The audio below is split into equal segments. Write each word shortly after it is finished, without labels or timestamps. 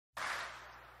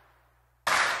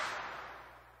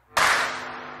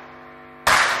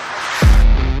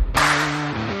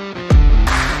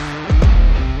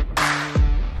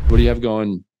do you have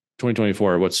going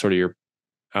 2024? What's sort of your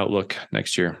outlook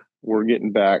next year? We're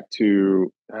getting back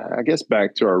to, I guess,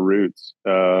 back to our roots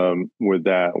with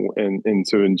that. And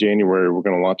so in January, we're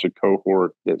going to launch a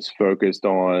cohort that's focused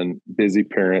on busy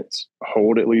parents,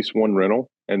 hold at least one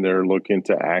rental, and they're looking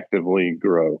to actively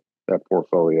grow that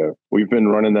portfolio. We've been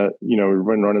running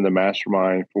the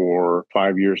mastermind for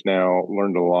 5 years now,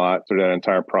 learned a lot through that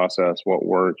entire process, what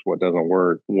works, what doesn't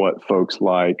work, what folks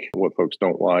like, what folks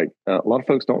don't like. A lot of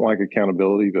folks don't like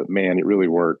accountability, but man, it really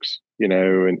works,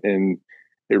 and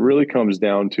it really comes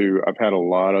down to, I've had a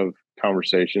lot of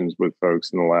conversations with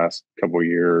folks in the last couple of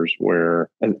years where,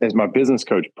 as my business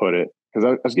coach put it, because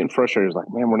I was getting frustrated. I was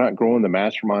like, man, we're not growing the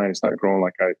mastermind. It's not growing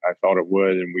like I thought it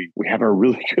would. And we have a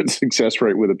really good success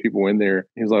rate with the people in there.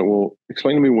 He's like, well,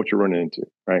 explain to me what you're running into.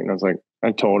 Right. And I was like,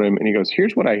 I told him, and he goes,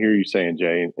 here's what I hear you saying,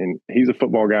 Jay. And he's a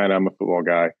football guy and I'm a football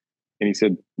guy. And he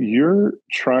said, you're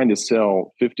trying to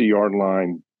sell 50-yard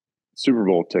line Super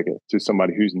Bowl tickets to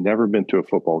somebody who's never been to a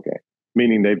football game,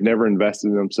 meaning they've never invested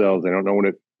in themselves. They don't know what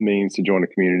it means to join a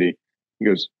community. He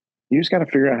goes, you just got to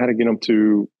figure out how to get them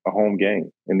to a home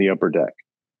game in the upper deck.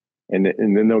 And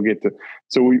then they'll get to,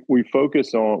 so we're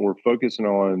focusing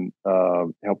on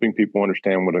helping people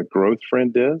understand what a growth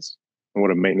friend is and what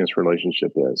a maintenance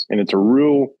relationship is. And it's a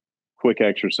real quick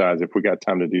exercise. If we got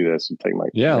time to do this, and take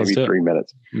like maybe 3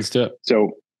 minutes. Let's do it.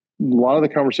 So a lot of the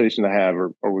conversations I have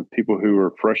are with people who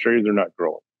are frustrated they're not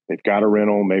growing. They've got a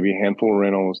rental, maybe a handful of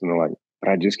rentals, and they're like,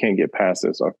 but I just can't get past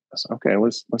this. I said, okay,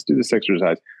 let's do this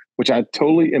exercise, which I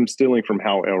totally am stealing from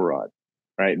Hal Elrod.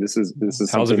 Right. This is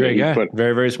Hal's a great guy.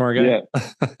 Very, very smart guy.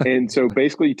 Yeah. And so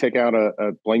basically you take out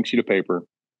a blank sheet of paper.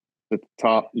 At the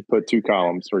top, you put 2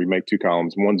 columns, or you make 2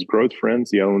 columns. One's growth friends,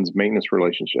 the other one's maintenance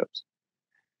relationships.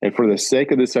 And for the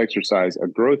sake of this exercise, a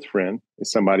growth friend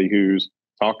is somebody who's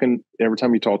talking, every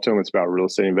time you talk to them, it's about real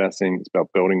estate investing, it's about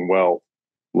building wealth,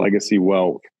 legacy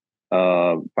wealth,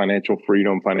 financial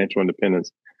freedom, financial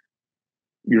independence.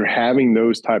 You're having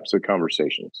those types of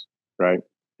conversations, right?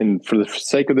 And for the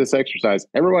sake of this exercise,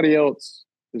 everybody else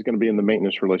is going to be in the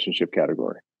maintenance relationship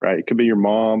category, right? It could be your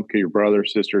mom, could be your brother,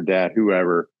 sister, dad,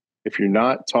 whoever. If you're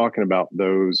not talking about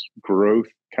those growth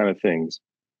kind of things,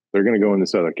 they're going to go in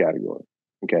this other category.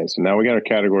 Okay, so now we got our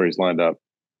categories lined up.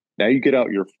 Now you get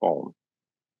out your phone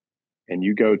and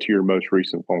you go to your most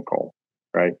recent phone call,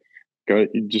 right?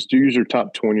 Just use your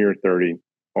top 20 or 30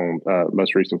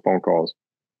 most recent phone calls,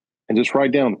 and just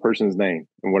write down the person's name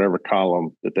in whatever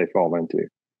column that they fall into.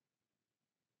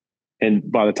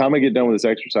 And by the time I get done with this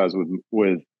exercise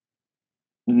with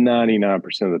 99%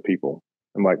 of the people,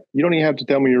 I'm like, you don't even have to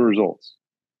tell me your results,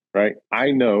 right?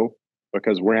 I know,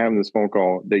 because we're having this phone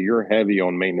call, that you're heavy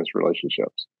on maintenance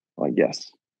relationships. I'm like, yes.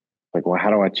 Like, well,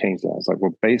 how do I change that? It's like,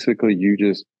 well, basically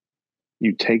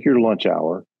you take your lunch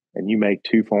hour and you make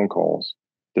 2 phone calls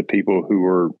to people who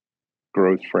are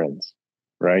growth friends,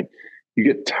 right? You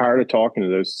get tired of talking to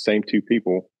those same 2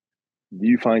 people.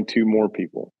 You find 2 more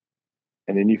people.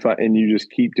 And then you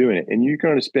just keep doing it. And you're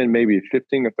going to spend maybe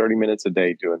 15 or 30 minutes a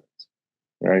day doing this.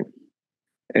 Right.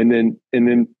 And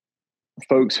then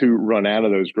folks who run out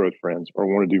of those growth friends or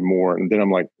want to do more. And then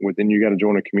I'm like, well, then you got to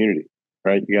join a community,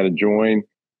 right? You got to join,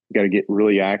 you got to get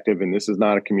really active. And this is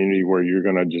not a community where you're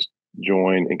going to just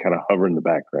join and kind of hover in the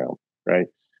background, right?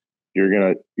 You're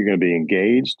going to be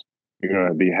engaged. You're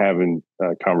going to be having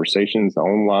conversations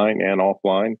online and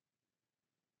offline.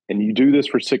 And you do this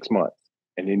for 6 months.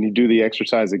 And then you do the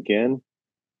exercise again,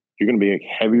 you're going to be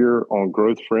heavier on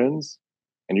growth friends,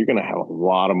 and you're going to have a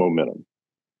lot of momentum,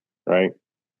 right?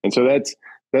 And so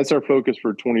that's our focus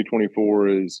for 2024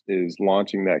 is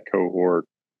launching that cohort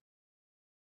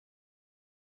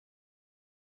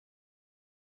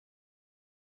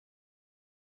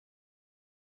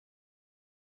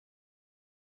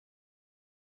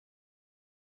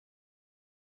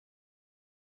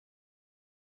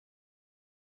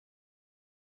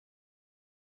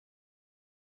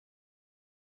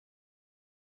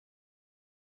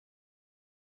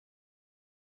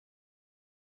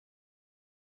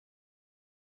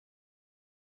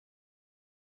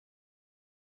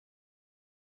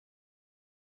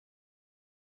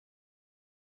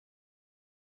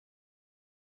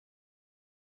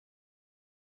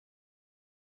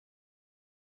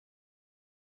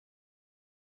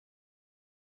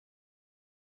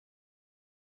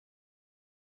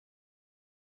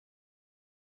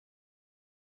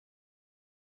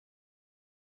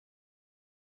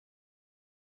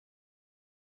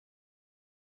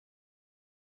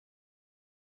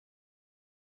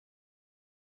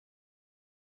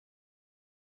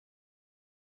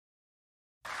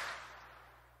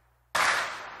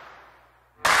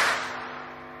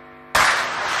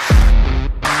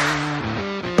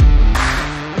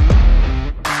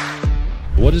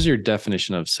what is your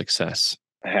definition of success?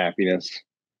 Happiness,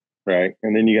 right?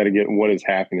 And then you got to get, what is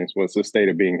happiness? What's the state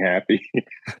of being happy?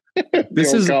 The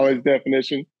This old is, college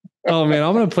definition. oh man,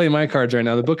 I'm going to play my cards right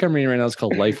now. The book I'm reading right now is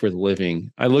called Life Worth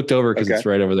Living. I looked over because Okay. it's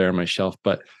right over there on my shelf,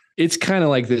 but it's kind of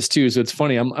like this too. So it's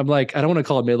funny. I'm like, I don't want to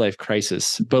call it midlife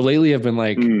crisis, but lately I've been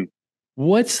like,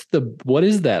 what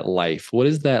is that life? What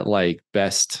is that like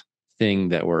best thing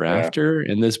that we're after?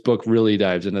 And this book really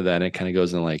dives into that. And it kind of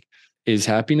goes in like, is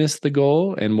happiness the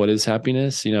goal? And what is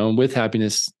happiness? You know, and with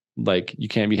happiness, like you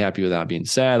can't be happy without being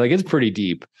sad. Like it's pretty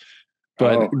deep,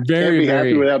 but can't be happy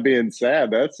very, without being sad.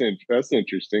 That's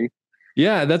interesting.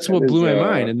 yeah, that's what blew my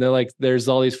mind. And they're like, there's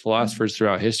all these philosophers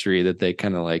throughout history that they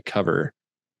kind of like cover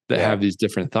that have these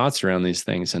different thoughts around these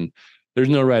things. And there's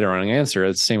no right or wrong answer.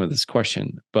 It's the same with this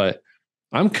question, but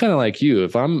I'm kind of like you.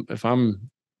 If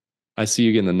I see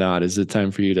you getting the nod. Is it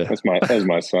time for you to? That's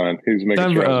my son. He's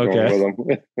making sure I'm going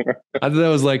with him. I thought that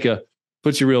was like a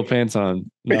put your real pants on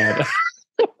nod.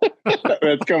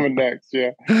 That's coming next.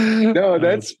 Yeah. No,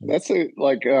 that's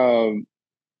like, and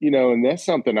that's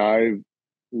something I've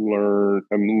learned.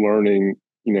 I'm learning,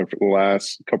 for the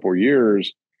last couple of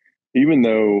years, even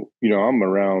though, I'm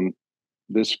around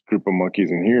this group of monkeys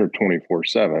in here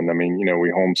 24/7. I mean, we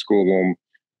homeschool them.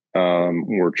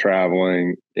 We're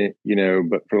traveling,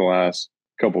 but for the last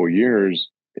couple of years,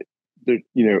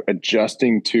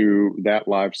 adjusting to that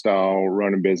lifestyle,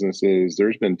 running businesses,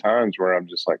 there's been times where I'm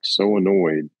just like so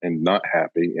annoyed and not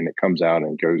happy, and it comes out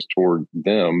and goes toward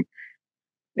them.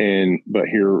 But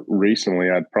here recently,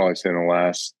 I'd probably say in the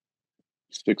last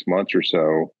 6 months or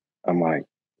so, I'm like,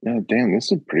 yeah, damn, this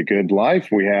is a pretty good life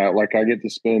we have. Like I get to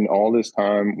spend all this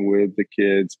time with the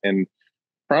kids, and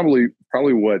probably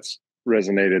what's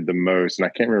resonated the most, and I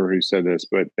can't remember who said this,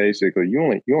 but basically you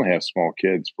only have small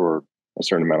kids for a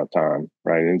certain amount of time,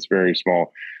 right? And it's very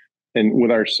small. And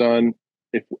with our son,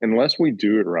 unless we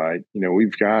do it right,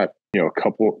 we've got a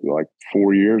couple, like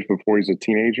 4 years before he's a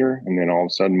teenager, and then all of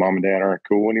a sudden mom and dad aren't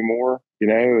cool anymore,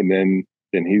 and then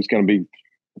he's going to be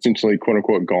essentially quote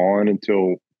unquote gone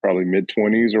until probably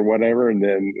mid-20s or whatever, and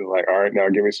then like, all right, now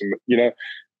give me some,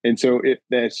 and so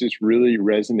that's just really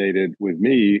resonated with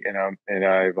me. And I'm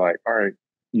like, all right,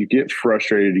 you get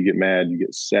frustrated, you get mad, you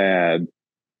get sad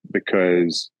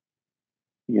because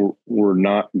we're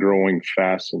not growing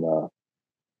fast enough.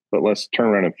 But let's turn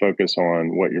around and focus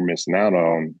on what you're missing out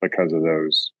on because of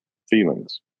those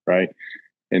feelings, right?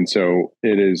 And so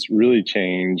it has really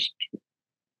changed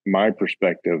my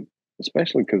perspective,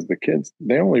 especially because the kids,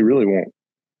 they only really want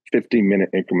 15-minute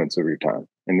increments of your time,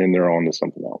 and then they're on to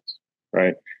something else,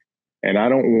 right? And I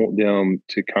don't want them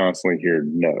to constantly hear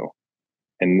no.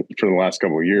 And for the last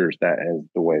couple of years, that is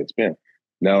the way it's been.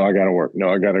 No, I got to work. No,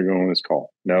 I got to go on this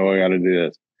call. No, I got to do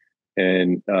this.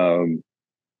 And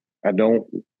I don't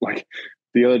like.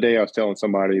 The other day, I was telling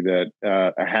somebody that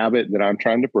a habit that I'm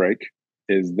trying to break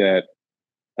is that.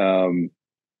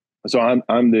 So I'm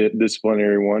the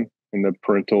disciplinary one in the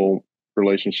parental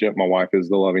relationship. My wife is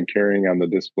the loving, caring. I'm the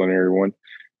disciplinary one,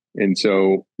 and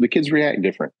so the kids react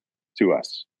different to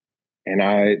us. And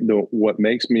what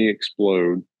makes me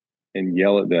explode and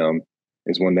yell at them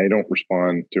is when they don't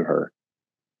respond to her,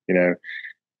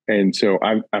 And so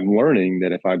I'm learning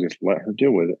that if I just let her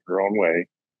deal with it her own way,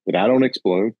 that I don't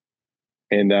explode,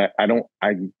 and that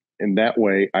in that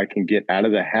way I can get out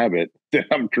of the habit that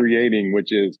I'm creating,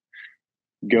 which is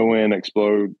go in,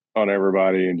 explode on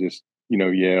everybody, and just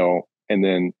yell, and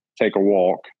then take a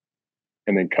walk,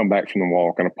 and then come back from the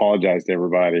walk and apologize to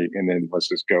everybody, and then let's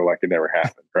just go like it never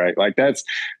happened, right? Like that's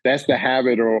the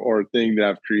habit or thing that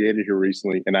I've created here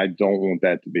recently, and I don't want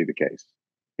that to be the case,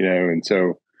 And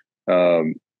so,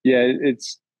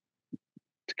 it's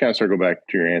to kind of circle back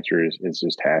to your answer is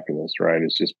just happiness, right?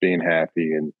 It's just being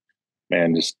happy, and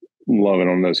man, just loving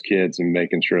on those kids and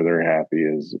making sure they're happy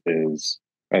is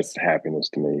that's happiness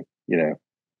to me,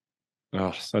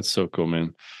 Oh, that's so cool,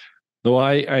 man. No,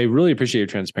 I really appreciate your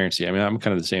transparency. I mean, I'm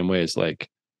kind of the same way. It's like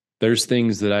there's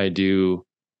things that I do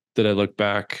that I look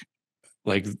back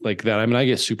like that. I mean, I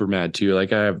get super mad too.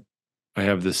 Like I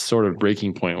have this sort of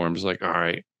breaking point where I'm just like, all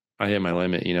right, I hit my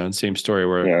limit, and same story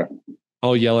where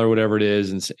I'll yell or whatever it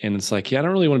is. And it's like, yeah, I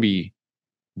don't really want to be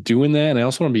doing that. And I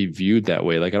also want to be viewed that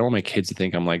way. Like I don't want my kids to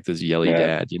think I'm like this yelly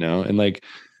dad, and like,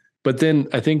 but then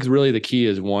I think really the key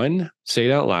is one, say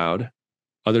it out loud,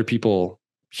 other people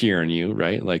hearing you,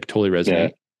 right? Like totally resonate.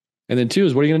 Yeah. And then two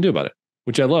is what are you going to do about it?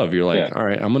 Which I love. You're like, all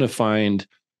right, I'm going to find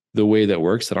the way that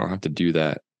works that I don't have to do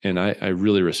that. And I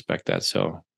really respect that. So